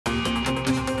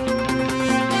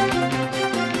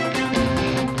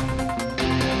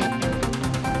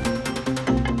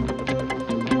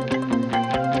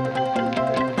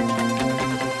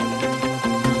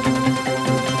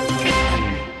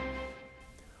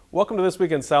Welcome to This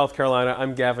Week in South Carolina.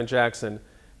 I'm Gavin Jackson.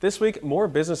 This week, more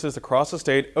businesses across the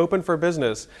state open for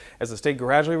business as the state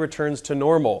gradually returns to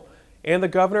normal. And the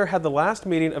governor had the last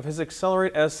meeting of his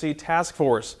Accelerate SC task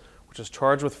force, which is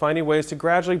charged with finding ways to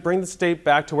gradually bring the state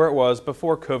back to where it was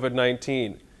before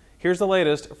COVID-19. Here's the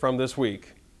latest from this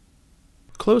week.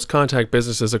 Close contact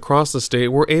businesses across the state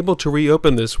were able to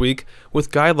reopen this week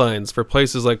with guidelines for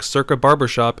places like Circa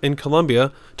Barbershop in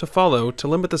Columbia to follow to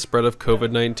limit the spread of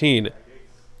COVID-19.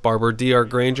 Barber D.R.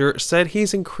 Granger said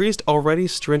he's increased already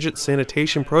stringent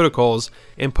sanitation protocols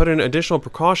and put in additional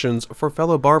precautions for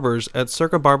fellow barbers at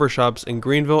Circa Barbershops in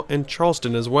Greenville and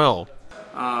Charleston as well.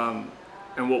 And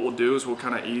what we'll do is we'll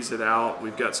kind of ease it out.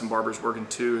 We've got some barbers working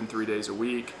 2 and 3 days a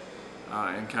week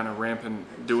and kind of ramping,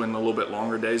 doing a little bit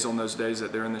longer days on those days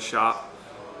that they're in the shop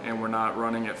and we're not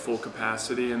running at full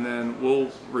capacity. And then we'll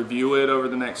review it over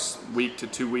the next week to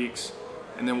 2 weeks,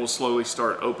 and then we'll slowly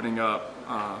start opening up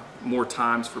more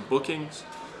times for bookings.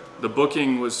 The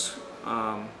booking was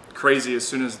crazy as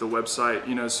soon as the website,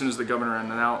 as soon as the governor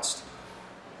announced,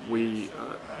 we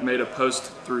made a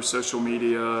post through social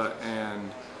media,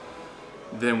 and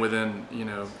then within,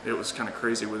 it was kind of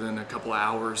crazy. Within a couple of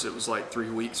hours, it was like 3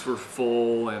 weeks were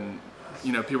full, and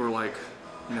people were like,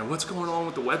 what's going on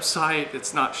with the website?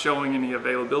 It's not showing any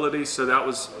availability. So that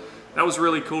was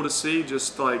really cool to see,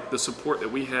 just like the support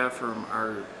that we have from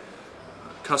our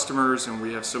customers, and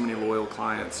we have so many loyal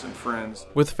clients and friends.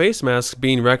 With face masks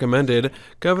being recommended,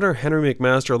 Governor Henry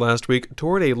McMaster last week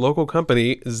toured a local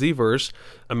company, Zverse,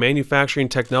 a manufacturing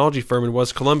technology firm in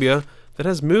West Columbia that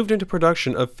has moved into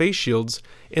production of face shields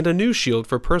and a new shield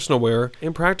for personal wear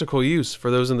and practical use for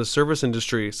those in the service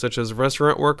industry, such as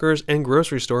restaurant workers and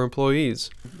grocery store employees.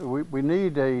 We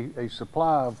need a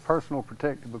supply of personal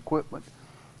protective equipment,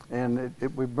 and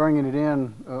we're bringing it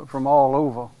in from all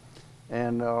over.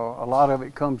 And a lot of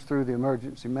it comes through the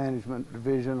emergency management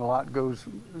division. A lot goes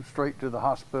straight to the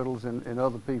hospitals and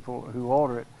other people who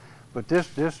order it. But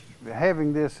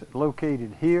having this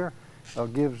located here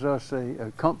gives us a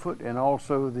comfort, and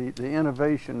also the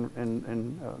innovation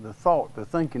and the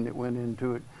thinking that went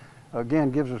into it.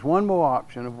 Again, gives us one more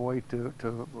option of way to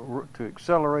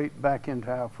accelerate back into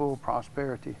our full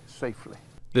prosperity safely.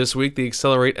 This week, the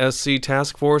Accelerate SC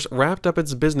task force wrapped up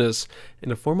its business,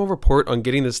 and a formal report on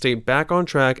getting the state back on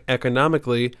track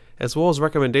economically, as well as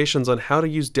recommendations on how to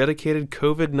use dedicated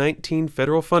COVID-19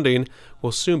 federal funding,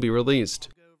 will soon be released.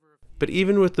 But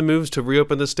even with the moves to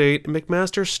reopen the state,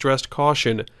 McMaster stressed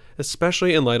caution,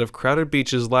 especially in light of crowded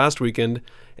beaches last weekend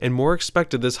and more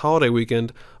expected this holiday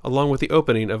weekend, along with the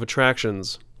opening of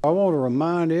attractions. I want to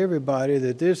remind everybody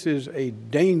that this is a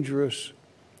dangerous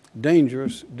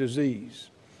disease.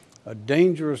 A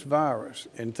dangerous virus,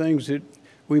 and things that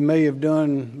we may have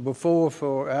done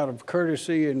before out of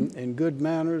courtesy and good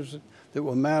manners, that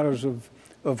were matters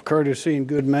of courtesy and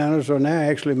good manners, are now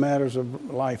actually matters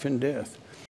of life and death.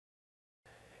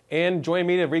 And joining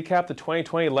me to recap the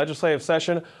 2020 legislative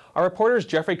session are reporters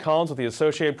Jeffrey Collins with the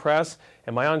Associated Press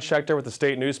and Maayan Schechter with the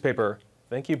state newspaper.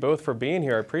 Thank you both for being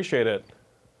here. I appreciate it.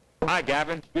 Hi,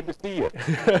 Gavin. Good to see you.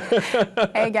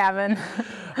 Hey, Gavin.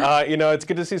 It's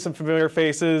good to see some familiar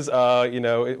faces.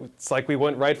 It's like we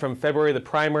went right from February, the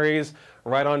primaries,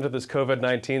 right onto this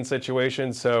COVID-19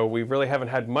 situation. So we really haven't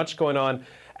had much going on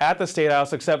at the State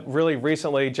House, except really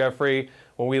recently, Jeffrey,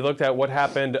 when we looked at what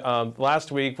happened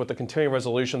last week with the continuing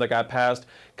resolution that got passed.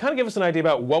 Kind of give us an idea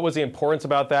about what was the importance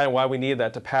about that and why we needed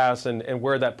that to pass, and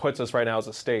where that puts us right now as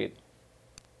a state.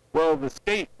 Well, the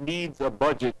state needs a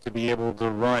budget to be able to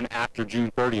run after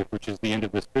June 30th, which is the end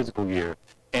of this fiscal year.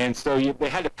 And so they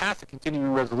had to pass a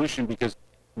continuing resolution because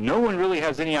no one really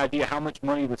has any idea how much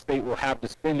money the state will have to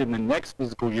spend in the next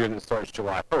fiscal year that starts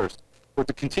July 1st. What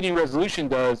the continuing resolution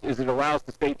does is it allows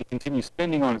the state to continue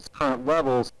spending on its current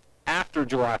levels after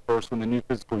July 1st when the new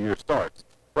fiscal year starts.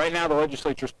 Right now, the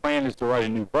legislature's plan is to write a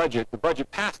new budget. The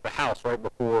budget passed the House right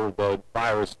before the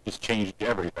virus just changed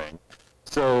everything.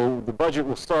 So the budget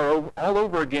will start all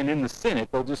over again in the Senate.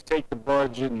 They'll just take the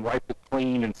budget and wipe it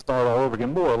clean and start all over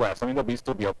again, more or less. I mean, there'll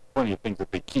still be plenty of things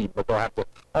that they keep, but they'll have to,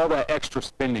 all that extra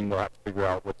spending, they'll have to figure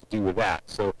out what to do with that.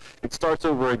 So it starts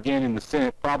over again in the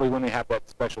Senate, probably when they have that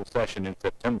special session in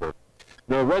September.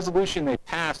 The resolution they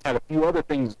passed had a few other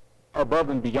things above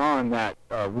and beyond that,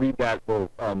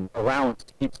 allowance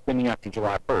to keep spending after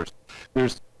July 1st.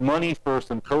 There's money for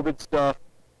some COVID stuff.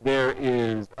 There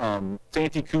is,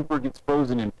 Santee Cooper gets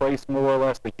frozen in place more or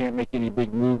less. They can't make any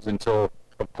big moves until,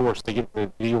 of course, they get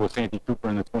the deal with Santee Cooper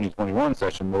in the 2021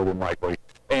 session, more than likely.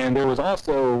 And there was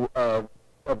also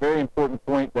a very important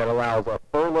point that allows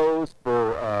furloughs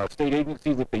for state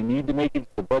agencies if they need to make it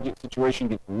if the budget situation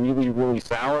gets really, really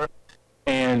sour.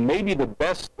 And maybe the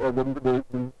best,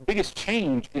 the biggest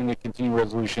change in the continuing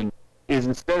resolution is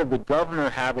instead of the governor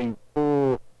having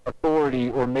full authority,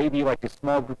 or maybe like a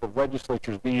small group of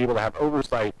legislatures being able to have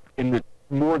oversight in the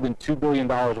more than $2 billion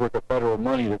worth of federal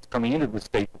money that's coming into the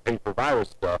state to pay for virus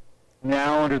stuff,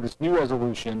 now under this new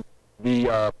resolution,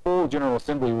 the full General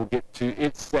Assembly will get to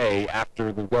its say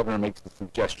after the governor makes the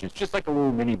suggestions, just like a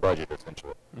little mini budget,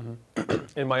 essentially.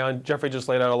 And Maayan, Jeffrey just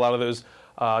laid out a lot of those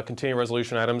continuing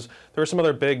resolution items. There were some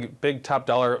other big top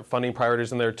dollar funding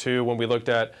priorities in there too. When we looked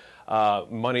at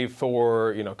money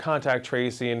for contact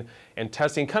tracing and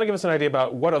testing, kind of give us an idea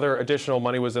about what other additional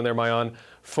money was in there, Maayan,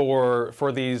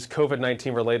 for these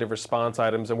COVID-19 related response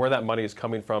items, and where that money is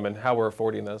coming from and how we're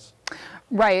affording this.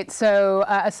 Right. So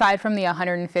aside from the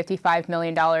 $155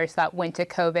 million that went to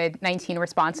COVID-19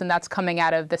 response, and that's coming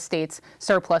out of the state's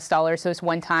surplus dollars, those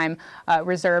one-time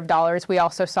reserve dollars, we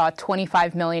also saw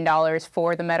 $25 million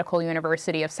for the Medical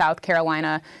University of South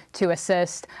Carolina to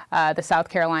assist the South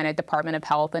Carolina Department of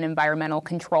Health and Environmental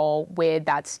Control with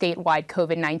that statewide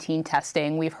COVID-19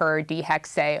 testing. We've heard DHEC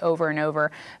say over and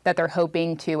over that they're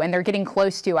hoping to, and they're getting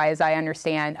close to, as I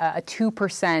understand, a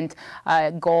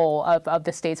 2% goal of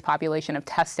the state's population of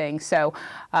testing. So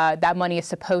that money is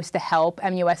supposed to help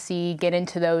MUSC get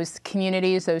into those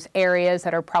communities, those areas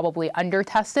that are probably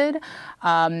under-tested.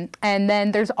 And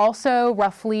then there's also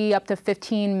roughly up to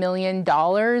 $15 million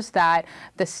that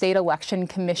the State Election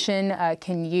Commission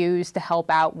can use to help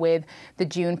out with the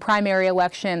June primary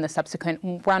election, the subsequent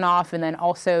runoff, and then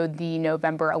also the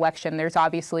November election. There's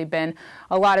obviously been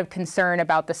a lot of concern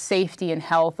about the safety and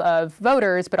health of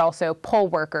voters, but also poll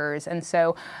workers. And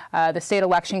so the State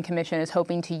Election Commission is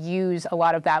hoping to use a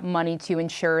lot of that money to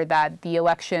ensure that the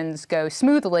elections go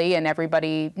smoothly and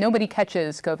nobody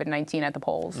catches COVID-19 at the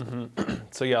polls.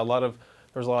 So yeah,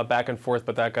 there was a lot of back and forth,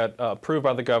 but that got approved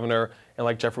by the governor. And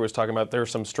like Jeffrey was talking about, there are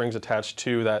some strings attached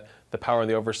to that, the power and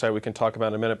the oversight we can talk about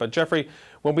in a minute. But Jeffrey,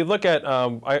 when we look at,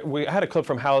 we had a clip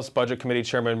from House Budget Committee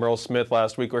Chairman Merle Smith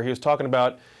last week where he was talking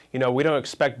about, we don't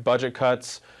expect budget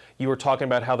cuts. You were talking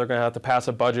about how they're going to have to pass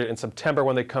a budget in September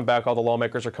when they come back. All the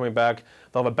lawmakers are coming back.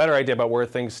 They'll have a better idea about where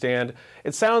things stand.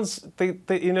 It sounds,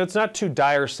 it's not too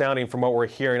dire sounding from what we're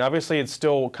hearing. Obviously, it's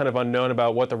still kind of unknown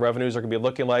about what the revenues are going to be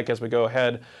looking like as we go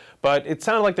ahead. But it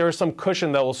sounded like there is some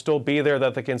cushion that will still be there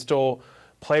that they can still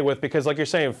play with, because like you're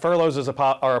saying, furloughs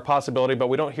are a possibility, but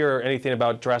we don't hear anything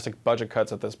about drastic budget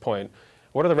cuts at this point.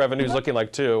 What are the revenues looking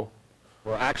like too?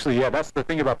 Well, actually, yeah, that's the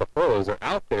thing about the furloughs. They're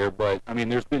out there, but, I mean,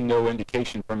 there's been no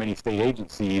indication from any state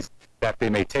agencies that they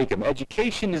may take them.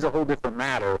 Education is a whole different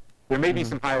matter. There may be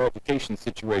some higher education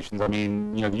situations. I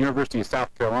mean, the University of South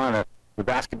Carolina, the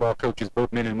basketball coaches,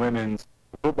 both men and women's,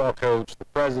 the football coach, the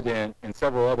president, and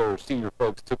several other senior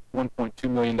folks took $1.2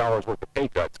 million worth of pay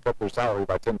cuts, cut their salary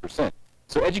by 10%.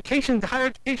 So higher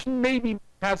education maybe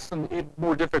has some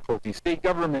more difficulty. State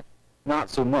government,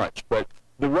 not so much. But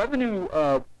the revenue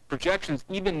projections,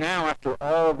 even now after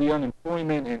all the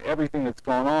unemployment and everything that's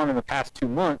gone on in the past 2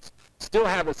 months, still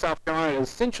have South Carolina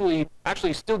essentially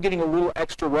actually still getting a little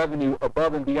extra revenue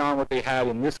above and beyond what they had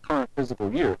in this current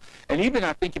fiscal year. And even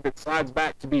I think if it slides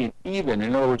back to being even,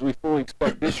 in other words, we fully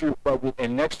expect this year's budget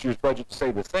and next year's budget to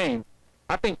stay the same,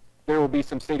 I think there will be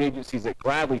some state agencies that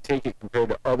gladly take it compared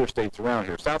to other states around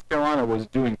here. South Carolina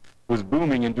was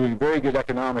booming and doing very good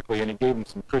economically, and it gave them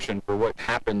some cushion for what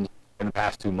happened in the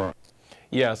past 2 months.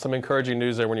 Yeah, some encouraging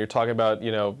news there when you're talking about,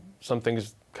 some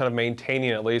things kind of maintaining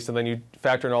at least, and then you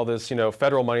factor in all this,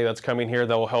 federal money that's coming here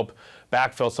that will help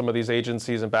backfill some of these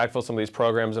agencies and backfill some of these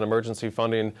programs and emergency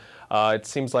funding. It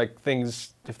seems like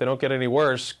things, if they don't get any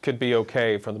worse, could be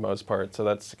okay for the most part. So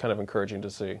that's kind of encouraging to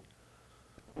see.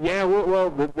 Yeah,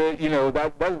 well,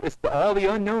 it's all the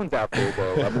unknowns out there,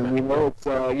 though. I mean, we know it's,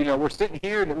 we're sitting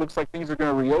here and it looks like things are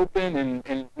going to reopen,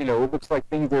 and it looks like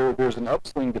there's an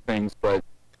upswing to things, but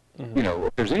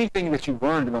if there's anything that you've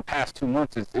learned in the past 2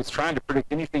 months, it's trying to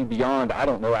predict anything beyond, I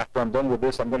don't know, after I'm done with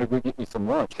this, I'm going to go get me some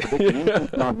lunch. Predicting anything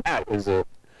beyond that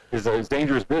is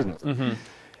dangerous business.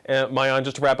 And Maayan,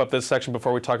 just to wrap up this section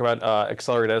before we talk about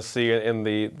Accelerate SC and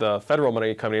the federal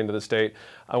money coming into the state,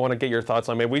 I want to get your thoughts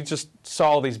on, we just saw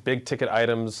all these big ticket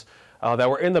items that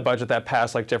were in the budget that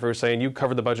passed, like Jeffrey was saying. You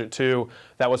covered the budget too.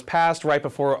 That was passed right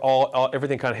before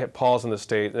everything kind of hit pause in the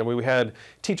state. And we had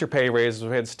teacher pay raises,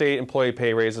 we had state employee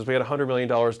pay raises, we had $100 million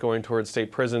going towards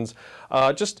state prisons.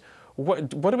 What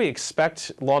do we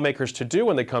expect lawmakers to do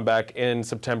when they come back in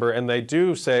September and they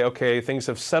do say, okay, things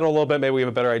have settled a little bit, maybe we have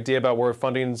a better idea about where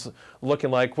funding's looking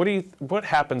like? What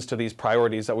happens to these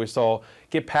priorities that we saw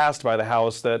get passed by the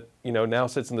House that now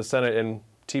sits in the Senate and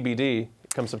TBD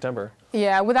come September?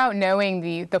 Yeah, without knowing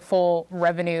the full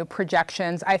revenue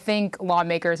projections, I think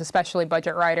lawmakers, especially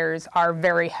budget writers, are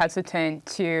very hesitant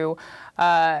to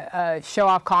show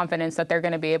off confidence that they're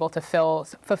going to be able to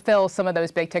fulfill some of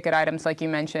those big ticket items, like you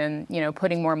mentioned,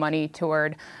 putting more money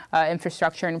toward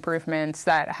infrastructure improvements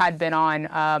that had been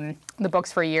on the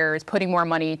books for years, putting more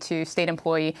money to state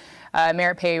employee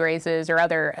merit pay raises or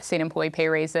other state employee pay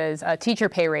raises, teacher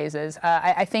pay raises.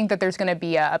 I think that there's going to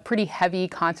be a pretty heavy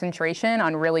concentration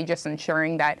on really just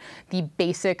ensuring that the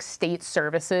basic state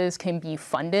services can be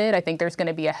funded. I think there's going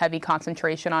to be a heavy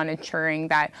concentration on ensuring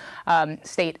that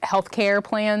state health care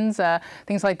plans,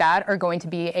 things like that, are going to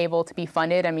be able to be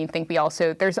funded. I mean,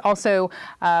 there's also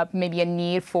maybe a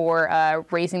need for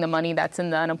raising the money that's in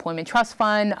the unemployment trust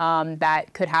fund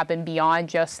that could happen beyond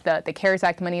just the CARES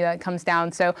Act money that comes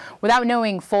down. So without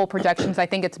knowing full projections, I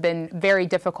think it's been very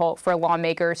difficult for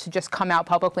lawmakers to just come out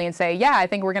publicly and say, yeah, I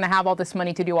think we're going to have all this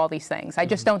money to do all these things. I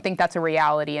just don't think that's a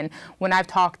reality. And when I've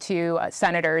talked to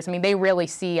senators, I mean, they really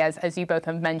see, as you both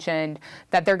have mentioned,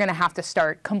 that they're going to have to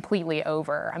start completely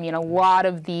over. I mean, a lot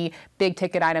of the big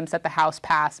ticket items that the House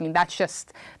passed, I mean,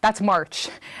 that's March.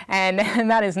 And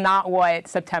that is not what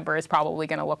September is probably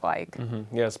going to look like.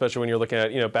 Yeah, especially when you're looking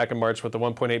at, back in March with the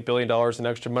 $1.8 billion in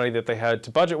extra money that they had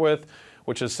to budget with,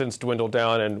 which has since dwindled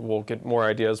down, and we'll get more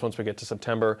ideas once we get to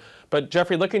September. But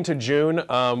Jeffrey, looking to June,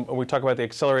 when we talk about the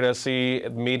Accelerate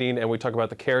SC meeting and we talk about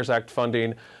the CARES Act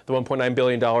funding, the $1.9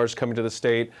 billion coming to the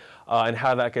state, and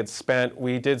how that gets spent,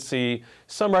 we did see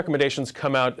some recommendations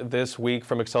come out this week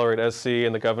from Accelerate SC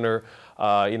and the governor.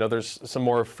 There's some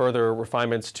more further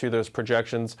refinements to those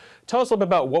projections. Tell us a little bit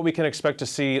about what we can expect to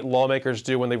see lawmakers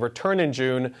do when they return in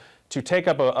June to take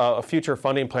up a future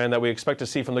funding plan that we expect to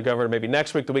see from the governor maybe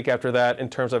next week, the week after that, in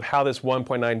terms of how this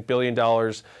 $1.9 billion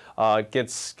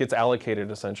gets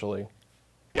allocated, essentially.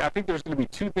 Yeah, I think there's going to be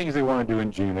two things they want to do in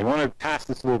June. They want to pass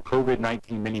this little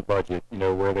COVID-19 mini budget,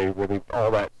 where they all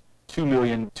that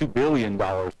 $2 billion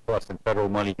plus in federal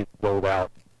money gets doled out.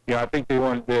 I think they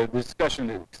want the discussion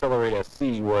at Accelerate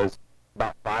SC was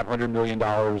about $500 million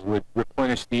would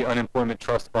replenish the unemployment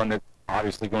trust fund that's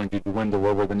obviously going to dwindle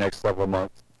over the next several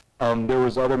months. There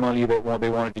was other money that they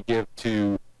wanted to give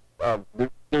to,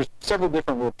 there's several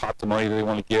different little pots of money that they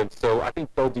want to give, so I think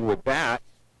they'll deal with that.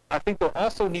 I think they'll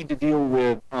also need to deal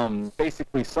with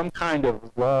basically some kind of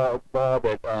law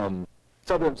that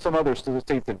some other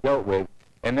states have dealt with,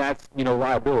 and that's,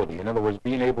 liability. In other words,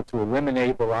 being able to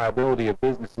eliminate the liability of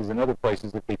businesses in other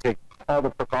places if they take all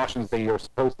the precautions they are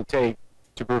supposed to take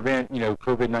to prevent,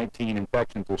 COVID-19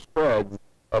 infections or spreads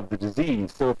of the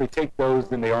disease. So if they take those,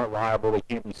 then they aren't liable, they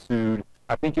can't be sued.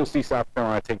 I think you'll see South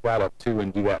Carolina take that up too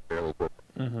and do that fairly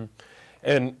quickly.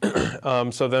 And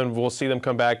so then we'll see them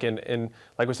come back in,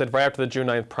 like we said, right after the June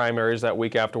 9th primaries, that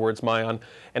week afterwards, Maayan.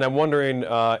 And I'm wondering,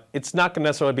 it's not going to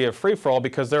necessarily be a free-for-all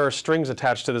because there are strings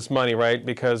attached to this money, right?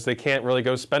 Because they can't really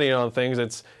go spending it on things.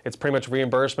 It's pretty much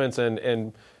reimbursements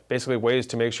and basically ways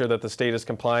to make sure that the state is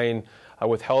complying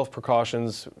with health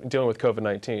precautions dealing with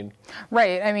COVID-19.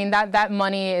 Right. I mean, that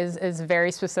money is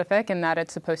very specific in that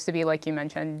it's supposed to be, like you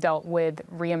mentioned, dealt with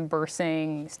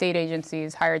reimbursing state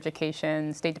agencies, higher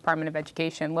education, State Department of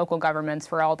Education, local governments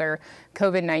for all their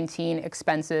COVID-19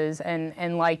 expenses.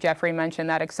 And like Jeffrey mentioned,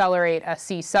 that Accelerate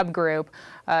SC subgroup,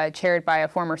 chaired by a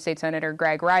former state senator,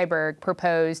 Greg Ryberg,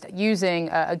 proposed using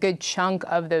a good chunk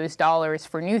of those dollars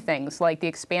for new things like the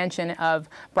expansion of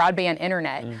broadband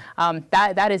internet.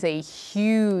 That is a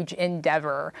huge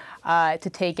endeavor to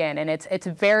take in, and it's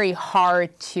very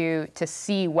hard to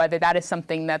see whether that is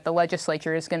something that the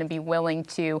legislature is going to be willing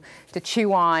to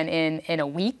chew on in a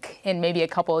week, in maybe a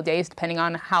couple of days, depending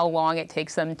on how long it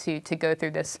takes them to go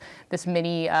through this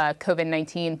mini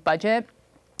COVID-19 budget.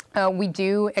 We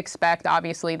do expect,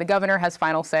 obviously, the governor has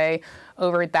final say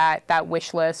over that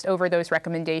wish list, over those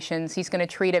recommendations. He's going to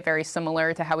treat it very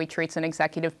similar to how he treats an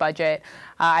executive budget.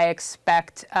 I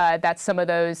expect that some of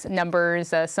those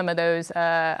numbers, some of those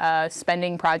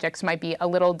spending projects might be a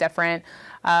little different.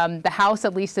 The House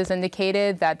at least has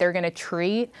indicated that they're going to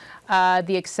treat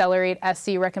the Accelerate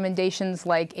SC recommendations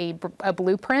like a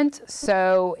blueprint.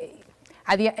 So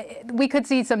we could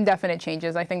see some definite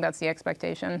changes. I think that's the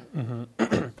expectation.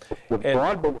 The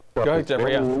broadband stuff go ahead,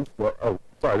 Jeffrey.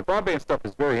 The broadband stuff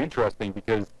is very interesting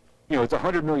because, it's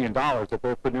 $100 million that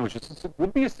they're putting in, which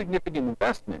would be a significant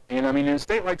investment. And I mean, in a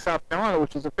state like South Carolina,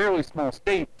 which is a fairly small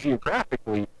state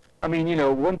geographically, I mean,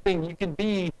 one thing you can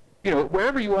be,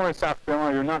 wherever you are in South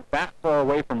Carolina, you're not that far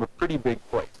away from a pretty big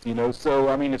place, So,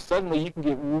 I mean, if suddenly you can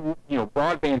get,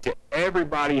 broadband to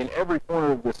everybody in every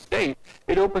corner of the state,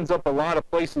 it opens up a lot of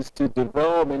places to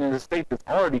develop in a state that's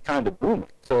already kind of booming.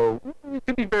 So it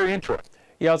could be very interesting.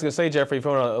 Yeah, I was going to say, Jeffrey, if you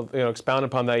want to expound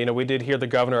upon that, we did hear the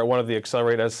governor at one of the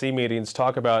Accelerate SC meetings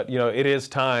talk about, it is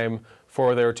time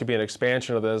for there to be an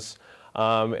expansion of this.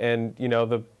 And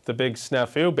the big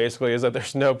snafu basically is that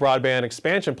there's no broadband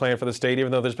expansion plan for the state,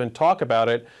 even though there's been talk about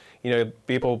it.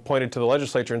 People pointed to the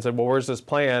legislature and said, well, where's this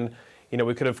plan?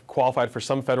 We could have qualified for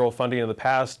some federal funding in the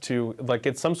past to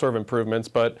get some sort of improvements,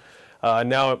 but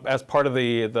now as part of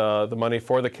the money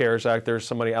for the CARES Act, there's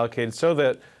some money allocated so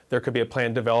that there could be a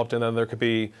plan developed, and then there could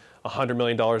be $100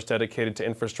 million dedicated to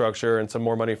infrastructure and some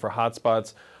more money for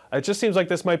hotspots. It just seems like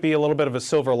this might be a little bit of a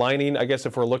silver lining, I guess,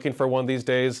 if we're looking for one these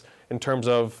days in terms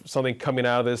of something coming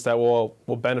out of this that will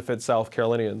benefit South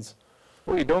Carolinians.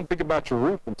 Well, you don't think about your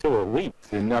roof until it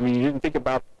leaks. And I mean, you didn't think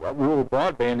about rural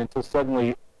broadband until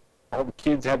suddenly all the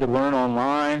kids had to learn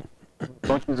online,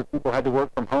 bunches of people had to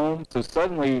work from home. So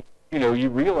suddenly, you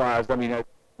realized,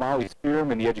 Molly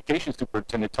Spearman, the education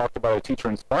superintendent, talked about a teacher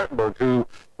in Spartanburg who,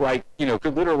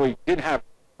 could literally didn't have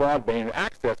broadband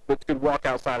access, but could walk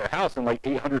outside her house and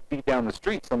 800 feet down the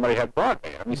street, somebody had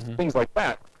broadband. Things like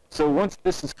that. So once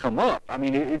this has come up,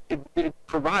 it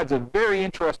provides a very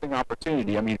interesting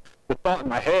opportunity. The thought in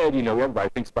my head, everybody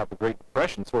thinks about the Great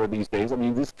Depression sort of these days.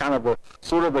 This kind of a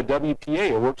sort of a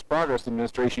WPA, a Works Progress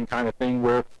Administration kind of thing,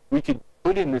 where we could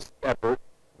put in this effort,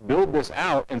 build this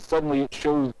out, and suddenly it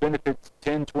shows benefits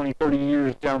 10, 20, 30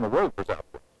 years down the road for South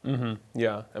Carolina.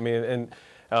 Yeah, and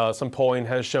some polling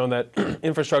has shown that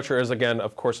infrastructure is, again,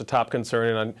 of course, a top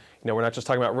concern. And we're not just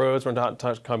talking about roads, we're not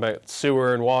talking about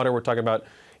sewer and water, we're talking about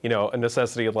a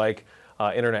necessity like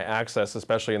internet access,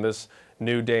 especially in this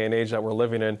new day and age that we're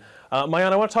living in.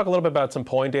 Maayan, I want to talk a little bit about some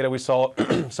polling data we saw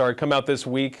come out this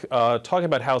week, talking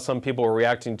about how some people are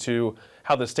reacting to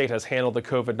how the state has handled the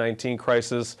COVID-19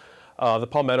 crisis. The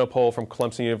Palmetto poll from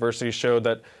Clemson University showed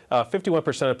that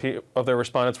 51% of their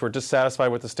respondents were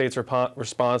dissatisfied with the state's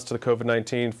response to the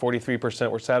COVID-19,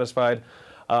 43% were satisfied.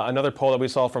 Another poll that we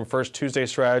saw from First Tuesday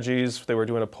Strategies, they were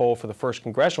doing a poll for the 1st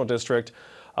Congressional District,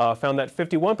 found that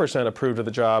 51% approved of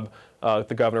the job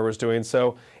the governor was doing.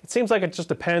 So it seems like it just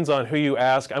depends on who you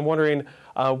ask. I'm wondering,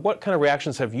 what kind of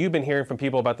reactions have you been hearing from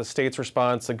people about the state's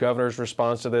response, the governor's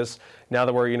response to this, now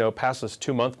that we're, past this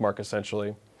 2-month mark,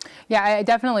 essentially? Yeah, I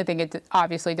definitely think it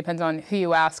obviously depends on who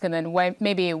you ask, and then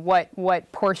maybe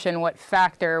what portion, what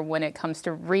factor when it comes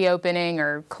to reopening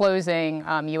or closing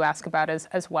you ask about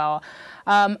as well.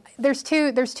 There's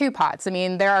two pots.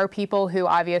 There are people who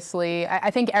obviously,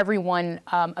 I think everyone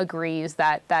agrees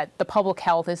that the public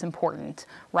health is important,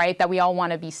 right? That we all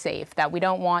want to be safe, that we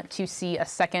don't want to see a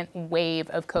second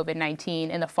wave of COVID-19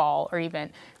 in the fall or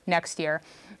even next year.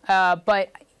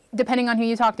 But depending on who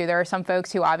you talk to, there are some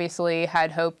folks who obviously had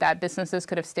hoped that businesses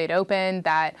could have stayed open,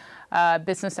 that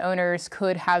business owners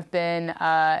could have been,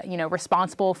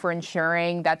 responsible for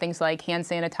ensuring that things like hand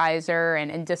sanitizer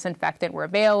and disinfectant were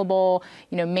available,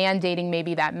 mandating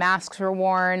maybe that masks were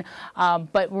worn,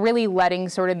 but really letting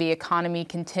sort of the economy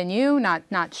continue,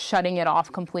 not shutting it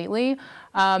off completely.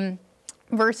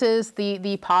 Versus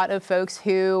the pot of folks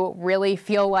who really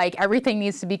feel like everything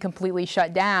needs to be completely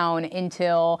shut down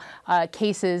until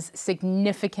cases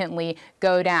significantly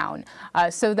go down.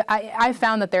 So I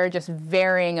found that there are just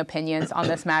varying opinions on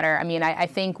this matter. I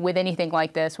think with anything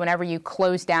like this, whenever you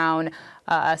close down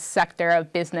a sector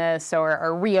of business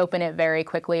or reopen it very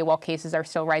quickly while cases are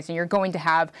still rising, you're going to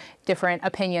have different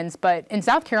opinions. But in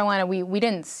South Carolina, we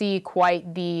didn't see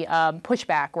quite the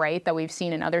pushback, right, that we've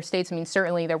seen in other states.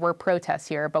 Certainly there were protests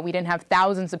here, but we didn't have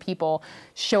thousands of people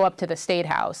show up to the State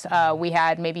House. We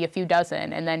had maybe a few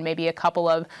dozen, and then maybe a couple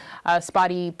of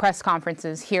spotty press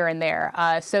conferences here and there.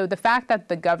 So the fact that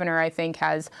the governor, I think,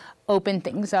 has opened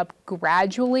things up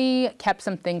gradually, kept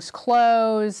some things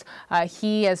closed.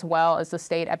 He, as well as the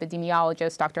state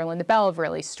epidemiologist, Dr. Linda Bell, have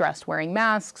really stressed wearing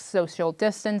masks, social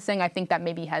distancing. I think that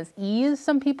maybe has eased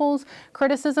some people's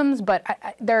criticisms, but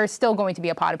there is still going to be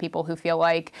a pot of people who feel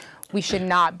like we should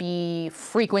not be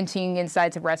frequenting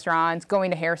insides of restaurants, going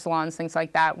to hair salons, things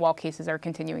like that, while cases are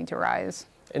continuing to rise.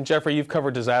 And Jeffrey, you've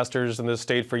covered disasters in this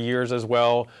state for years as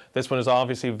well. This one is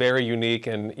obviously very unique,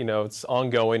 and it's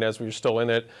ongoing as we're still in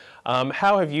it.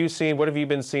 How have you seen, what have you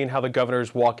been seeing, how the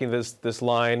governor's walking this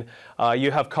line?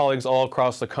 You have colleagues all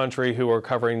across the country who are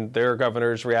covering their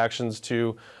governor's reactions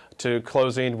to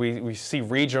closing. We see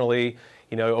regionally,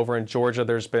 over in Georgia,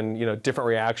 there's been, different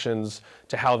reactions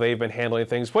to how they've been handling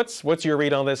things. What's your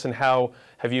read on this, and how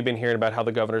have you been hearing about how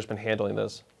the governor's been handling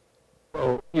this?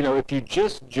 Well, if you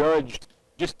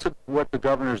just took what the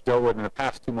governor's dealt with in the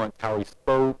past 2 months, how he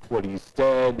spoke, what he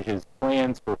said, his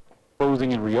plans for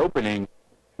closing and reopening,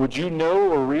 would you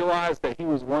know or realize that he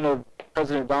was one of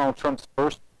President Donald Trump's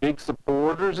first big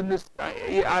supporters in this?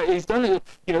 He's done it,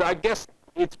 I guess,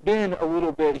 it's been a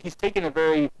little bit, he's taken a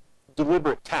very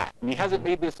deliberate tack, and he hasn't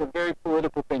made this a very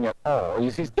political thing at all.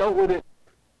 He's dealt with it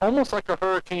almost like a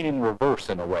hurricane in reverse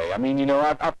in a way. I mean, you know,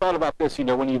 I've thought about this, you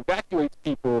know, when he evacuates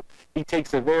people, he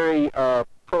takes a very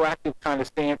proactive kind of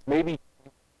stance, maybe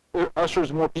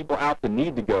ushers more people out that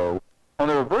need to go. On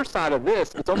the reverse side of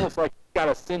this, it's almost like he's got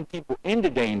to send people into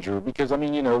danger because, I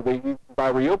mean, you know, by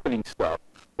reopening stuff.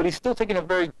 But he's still taking a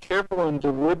very careful and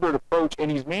deliberate approach,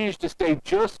 and he's managed to stay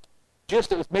just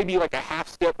as maybe like a half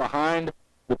step behind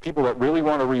the people that really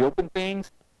want to reopen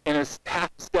things, and a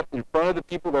half step in front of the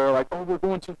people that are like, oh, we're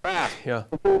going too fast. Yeah.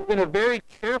 It's been a very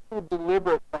careful,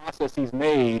 deliberate process he's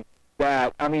made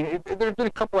that, I mean, there's been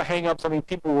a couple of hang-ups. I mean,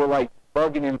 people were like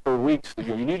bugging him for weeks.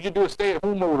 You need to do a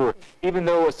stay-at-home order, even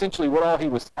though essentially what all he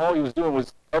was doing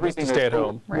was everything that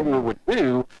stay-at-home order would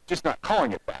do, just not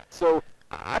calling it that. So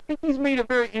I think he's made a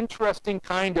very interesting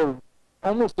kind of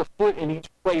almost a foot in each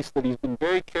place that he's been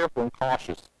very careful and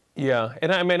cautious. Yeah,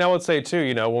 and I mean, I would say too,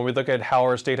 you know, when we look at how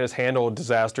our state has handled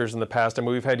disasters in the past, I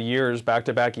mean, we've had years,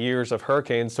 back-to-back years of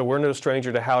hurricanes, so we're no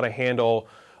stranger to how to handle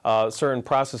certain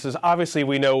processes. Obviously,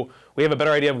 we know we have a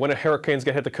better idea of when a hurricane's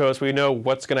going to hit the coast. We know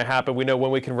what's going to happen. We know when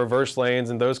we can reverse lanes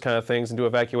and those kind of things and do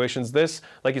evacuations. This,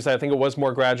 like you said, I think it was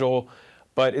more gradual,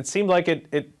 but it seemed like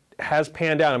it has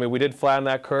panned out. I mean, we did flatten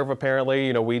that curve apparently.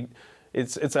 You know,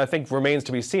 it's I think remains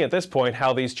to be seen at this point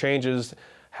how these changes,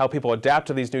 how people adapt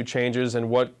to these new changes, and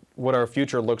what our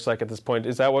future looks like at this point.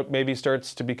 Is that what maybe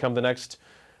starts to become the next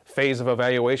phase of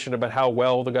evaluation about how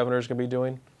well the governor is going to be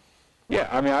doing? Yeah,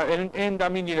 I mean, and I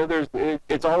mean, you know,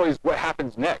 it's always what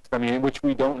happens next. I mean, which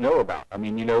we don't know about. I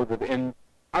mean, you know,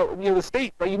 the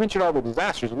state, like you mentioned all the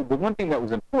disasters. The one thing that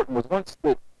was important was once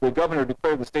the governor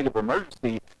declared the state of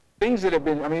emergency, things that have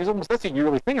been, I mean, that's a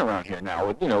yearly thing around here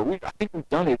now. You know, I think we've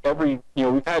done it you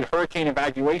know, we've had hurricane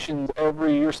evacuations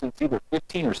every year since either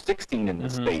 15 or 16 in the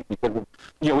state, because,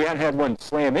 you know, we hadn't had one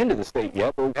slam into the state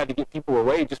yet, but we've had to get people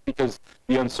away just because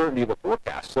the uncertainty of the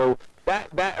forecast. So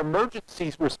that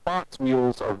emergency response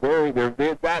wheels are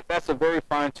that's a very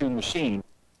fine-tuned machine.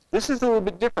 This is a little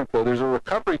bit different, though. There's a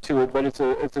recovery to it, but it's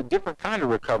a different kind of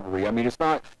recovery. I mean, it's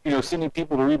not, you know, sending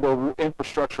people to rebuild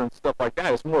infrastructure and stuff like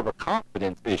that. It's more of a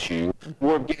confidence issue,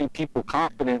 more of getting people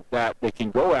confident that they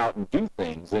can go out and do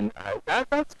things. And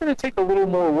that's going to take a little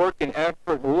more work and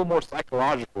effort, a little more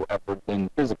psychological effort than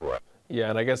physical effort. Yeah,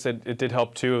 and I guess it did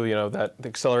help too, you know, that the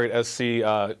Accelerate SC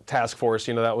task force,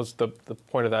 you know, that was the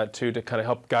point of that too, to kind of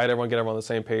help guide everyone, get everyone on the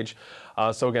same page.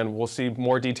 So again, we'll see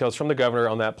more details from the governor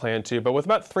on that plan too. But with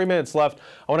about 3 minutes left,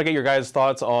 I want to get your guys'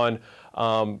 thoughts on,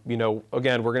 you know,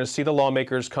 again, we're going to see the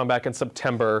lawmakers come back in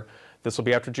September. This will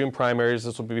be after June primaries.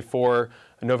 This will be before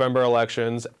November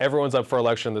elections. Everyone's up for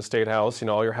election in the State House, you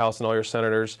know, all your House and all your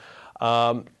senators.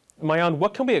 Maayan,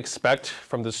 what can we expect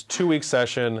from this 2-week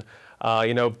session?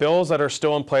 You know, bills that are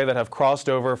still in play that have crossed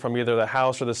over from either the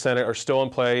House or the Senate are still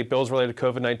in play. Bills related to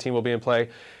COVID-19 will be in play.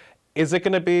 Is it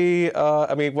going to be,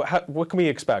 I mean, what can we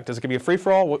expect? Is it going to be a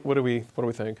free-for-all? What do we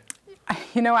think?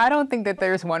 You know, I don't think that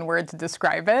there's one word to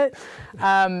describe it.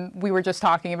 We were just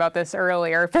talking about this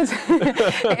earlier.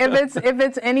 If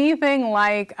it's anything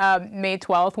like May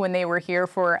 12th, when they were here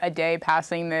for a day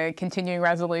passing the continuing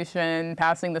resolution,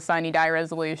 passing the sine die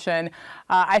resolution,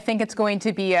 I think it's going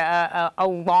to be a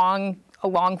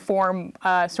long form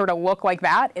sort of look like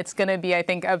that. It's going to be, I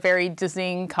think, a very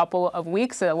dizzying couple of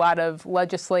weeks, a lot of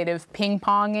legislative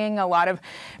ping-ponging, a lot of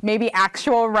maybe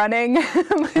actual running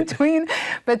between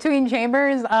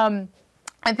chambers.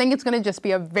 I think it's going to just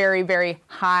be a very, very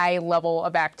high level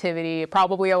of activity,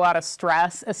 probably a lot of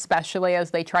stress, especially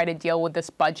as they try to deal with this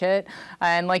budget.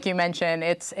 And like you mentioned,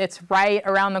 it's right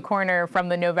around the corner from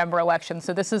the November election.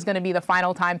 So this is going to be the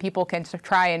final time people can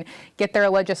try and get their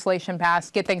legislation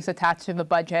passed, get things attached to the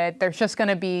budget. There's just going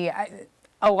to be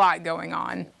a lot going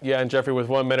on. Yeah, and Jeffrey, with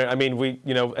 1 minute, I mean,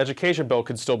 you know, education bill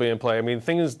could still be in play. I mean,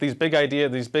 these big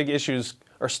ideas, these big issues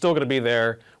are still going to be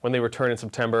there when they return in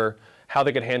September. How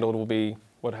they get handled will be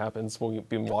what happens. We'll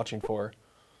be watching for.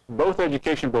 Both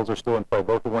education bills are still in play,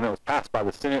 both the one that was passed by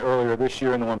the Senate earlier this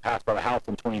year and the one passed by the House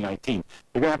in 2019.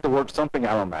 They're going to have to work something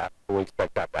out on that. We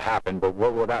expect that to happen, but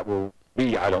what that will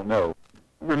be, I don't know.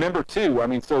 Remember, too, I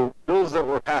mean, so bills that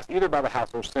were passed either by the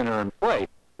House or Senate are in play,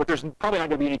 but there's probably not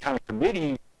going to be any kind of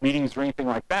committee meetings or anything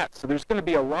like that. So there's going to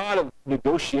be a lot of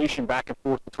negotiation back and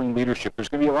forth between leadership. There's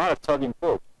going to be a lot of tug and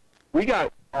pull. We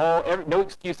got no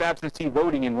excuse absentee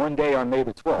voting in one day on May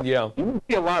the 12th. Yeah. You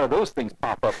see a lot of those things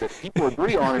pop up that people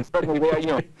agree on, and suddenly they, you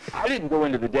know, I didn't go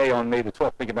into the day on May the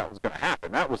 12th thinking that was going to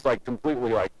happen. That was like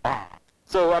completely like, ah.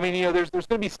 So, I mean, you know, there's going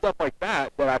to be stuff like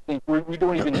that I think we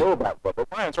don't even know about. But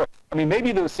Ryan's right. I mean,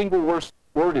 maybe the single worst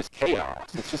word is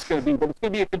chaos. It's just going to be, but it's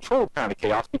going to be a controlled kind of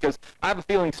chaos, because I have a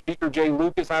feeling Speaker Jay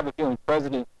Lucas, I have a feeling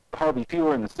President Harvey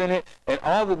Peeler in the Senate, and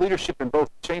all the leadership in both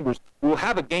chambers will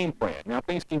have a game plan. Now,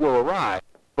 things can go awry,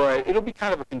 but it'll be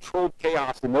kind of a controlled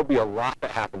chaos, and there'll be a lot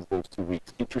that happens those 2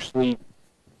 weeks. Get your sleep,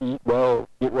 eat well,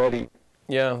 get ready.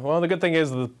 Yeah, well, the good thing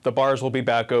is the bars will be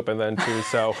back open then too,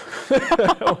 so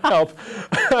it'll help.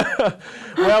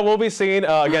 Well, we'll be seeing,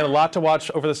 again, a lot to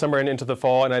watch over the summer and into the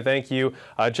fall, and I thank you,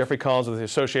 Jeffrey Collins with the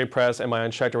Associated Press and Maayan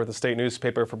Schechter with the State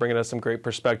newspaper, for bringing us some great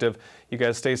perspective. You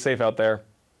guys stay safe out there.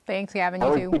 Thanks, Gavin. You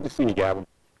Always too. good to see you, Gavin.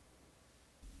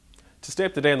 To stay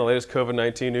up to date on the latest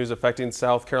COVID-19 news affecting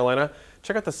South Carolina,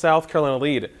 check out the South Carolina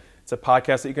Lead. It's a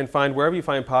podcast that you can find wherever you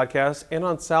find podcasts and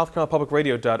on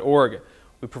southcarolinapublicradio.org.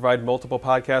 We provide multiple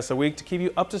podcasts a week to keep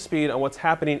you up to speed on what's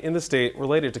happening in the state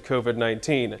related to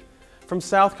COVID-19. From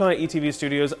South Carolina ETV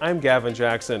studios, I'm Gavin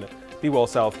Jackson. Be well,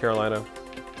 South Carolina.